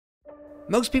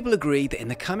Most people agree that in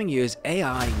the coming years,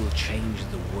 AI will change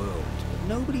the world, but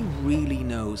nobody really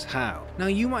knows how. Now,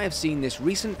 you might have seen this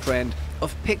recent trend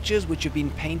of pictures which have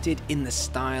been painted in the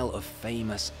style of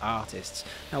famous artists.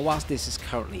 Now, whilst this is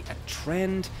currently a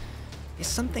trend, it's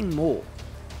something more.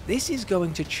 This is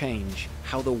going to change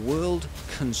how the world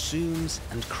consumes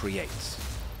and creates.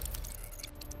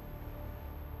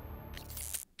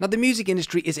 Now, the music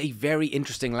industry is a very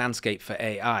interesting landscape for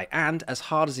AI, and as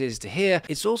hard as it is to hear,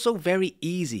 it's also very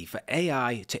easy for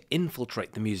AI to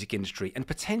infiltrate the music industry and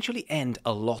potentially end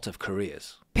a lot of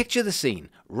careers. Picture the scene.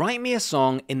 Write me a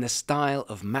song in the style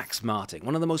of Max Martin,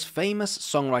 one of the most famous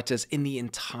songwriters in the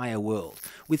entire world.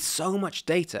 With so much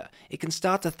data, it can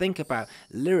start to think about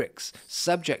lyrics,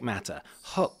 subject matter,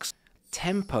 hooks,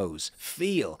 tempos,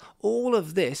 feel, all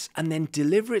of this, and then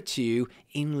deliver it to you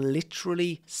in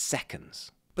literally seconds.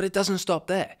 But it doesn't stop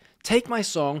there. Take my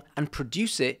song and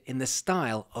produce it in the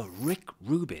style of Rick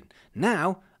Rubin.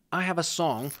 Now, I have a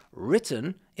song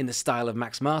written in the style of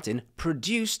Max Martin,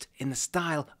 produced in the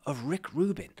style of Rick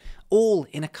Rubin, all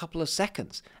in a couple of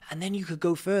seconds. And then you could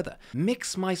go further.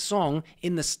 Mix my song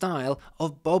in the style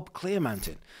of Bob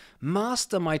Clearmountain.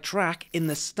 Master my track in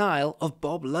the style of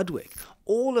Bob Ludwig.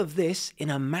 All of this in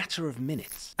a matter of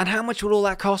minutes. And how much would all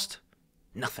that cost?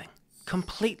 Nothing.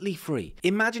 Completely free.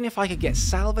 Imagine if I could get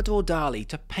Salvador Dali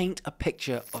to paint a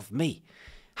picture of me.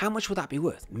 How much would that be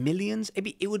worth? Millions?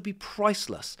 It would be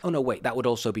priceless. Oh no, wait, that would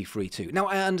also be free too. Now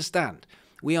I understand.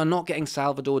 We are not getting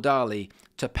Salvador Dali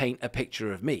to paint a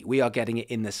picture of me. We are getting it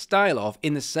in the style of,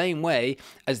 in the same way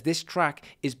as this track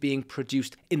is being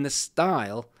produced in the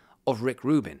style of Rick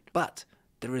Rubin. But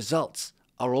the results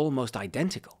are almost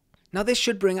identical. Now, this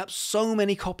should bring up so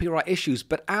many copyright issues,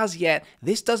 but as yet,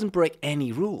 this doesn't break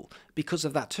any rule because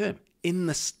of that term, in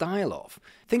the style of.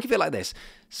 Think of it like this.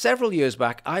 Several years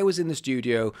back, I was in the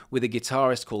studio with a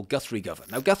guitarist called Guthrie Govan.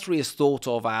 Now, Guthrie is thought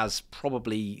of as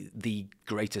probably the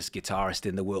greatest guitarist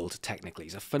in the world, technically.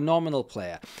 He's a phenomenal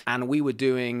player. And we were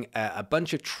doing a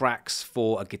bunch of tracks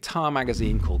for a guitar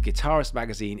magazine called Guitarist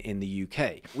Magazine in the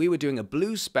UK. We were doing a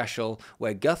blues special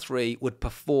where Guthrie would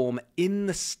perform in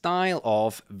the style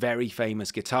of very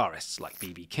famous guitarists like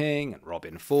B.B. King and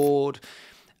Robin Ford.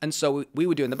 And so we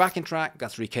were doing the backing track,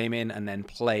 Guthrie came in and then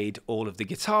played all of the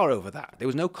guitar over that. There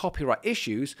was no copyright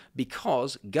issues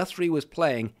because Guthrie was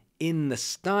playing in the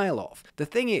style of. The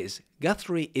thing is,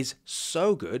 Guthrie is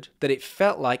so good that it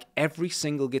felt like every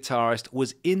single guitarist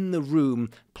was in the room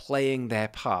playing their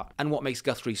part. And what makes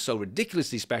Guthrie so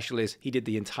ridiculously special is he did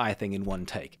the entire thing in one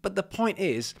take. But the point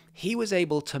is, he was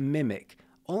able to mimic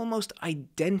almost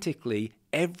identically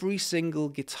every single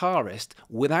guitarist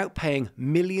without paying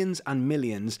millions and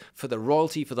millions for the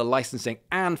royalty, for the licensing,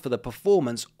 and for the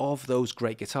performance of those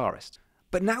great guitarists.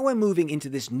 But now we're moving into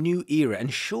this new era,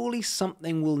 and surely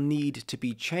something will need to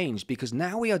be changed because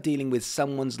now we are dealing with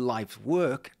someone's life's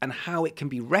work and how it can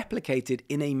be replicated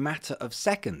in a matter of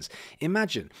seconds.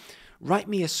 Imagine, write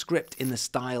me a script in the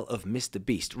style of Mr.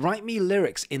 Beast. Write me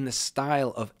lyrics in the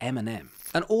style of Eminem.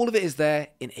 And all of it is there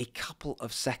in a couple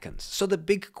of seconds. So the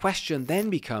big question then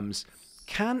becomes,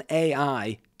 can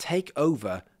AI take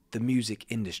over the music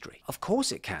industry? Of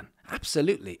course it can.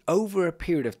 Absolutely. Over a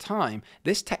period of time,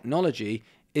 this technology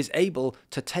is able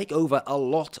to take over a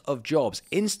lot of jobs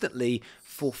instantly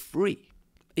for free.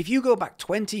 If you go back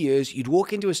 20 years, you'd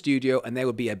walk into a studio and there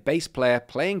would be a bass player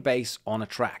playing bass on a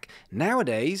track.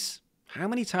 Nowadays, how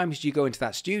many times do you go into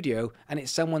that studio and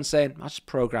it's someone saying, I'll just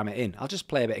program it in, I'll just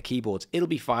play a bit of keyboards, it'll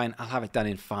be fine, I'll have it done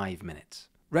in 5 minutes.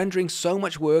 Rendering so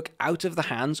much work out of the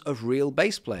hands of real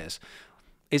bass players.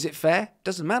 Is it fair?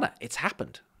 Doesn't matter, it's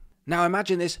happened. Now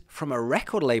imagine this from a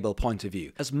record label point of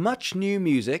view. As much new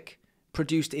music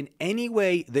produced in any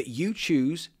way that you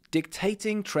choose,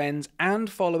 dictating trends and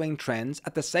following trends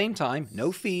at the same time,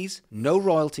 no fees, no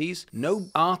royalties, no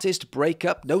artist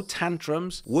breakup, no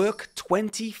tantrums, work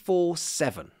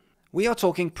 24/7. We are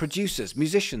talking producers,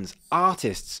 musicians,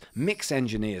 artists, mix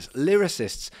engineers,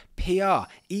 lyricists,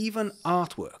 PR, even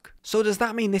artwork. So does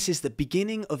that mean this is the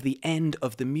beginning of the end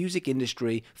of the music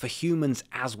industry for humans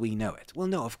as we know it? Well,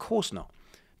 no, of course not.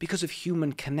 Because of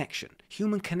human connection.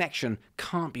 Human connection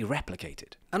can't be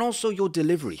replicated. And also your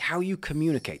delivery, how you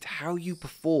communicate, how you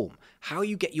perform, how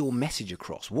you get your message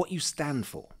across, what you stand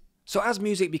for. So as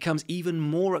music becomes even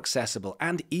more accessible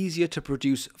and easier to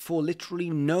produce for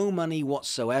literally no money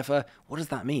whatsoever, what does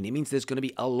that mean? It means there's going to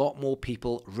be a lot more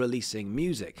people releasing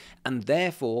music. And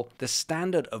therefore, the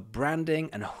standard of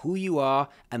branding and who you are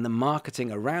and the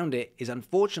marketing around it is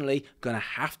unfortunately going to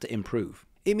have to improve.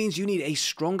 It means you need a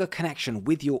stronger connection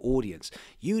with your audience.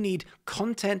 You need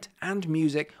content and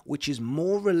music which is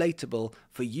more relatable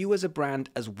for you as a brand,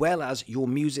 as well as your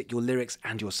music, your lyrics,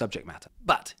 and your subject matter.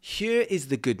 But here is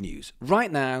the good news.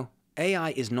 Right now,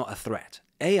 AI is not a threat.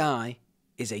 AI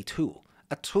is a tool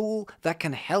that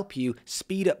can help you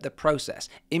speed up the process,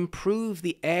 improve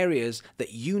the areas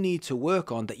that you need to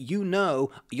work on that you know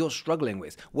you're struggling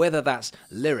with, whether that's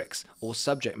lyrics or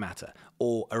subject matter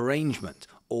or arrangement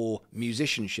or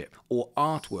musicianship or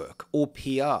artwork or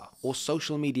PR or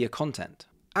social media content.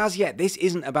 As yet, this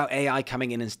isn't about AI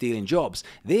coming in and stealing jobs.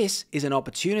 This is an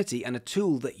opportunity and a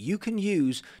tool that you can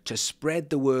use to spread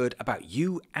the word about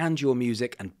you and your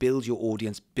music and build your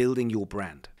audience, building your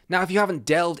brand. Now, if you haven't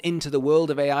delved into the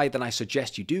world of AI, then I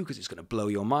suggest you do, because it's going to blow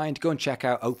your mind. Go and check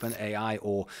out OpenAI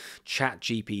or Chat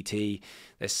GPT.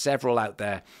 There's several out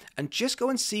there. And just go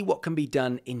and see what can be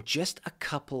done in just a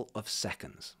couple of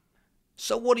seconds.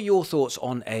 So what are your thoughts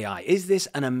on AI? Is this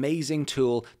an amazing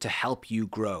tool to help you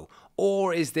grow?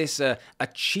 Or is this a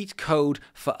cheat code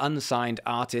for unsigned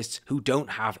artists who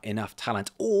don't have enough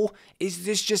talent? Or is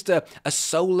this just a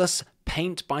soulless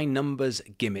paint by numbers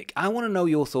gimmick? I want to know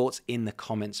your thoughts in the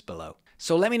comments below.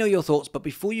 So let me know your thoughts, but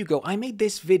before you go, I made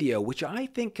this video which I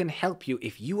think can help you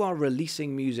if you are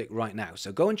releasing music right now.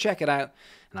 So go and check it out,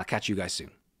 and I'll catch you guys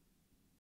soon.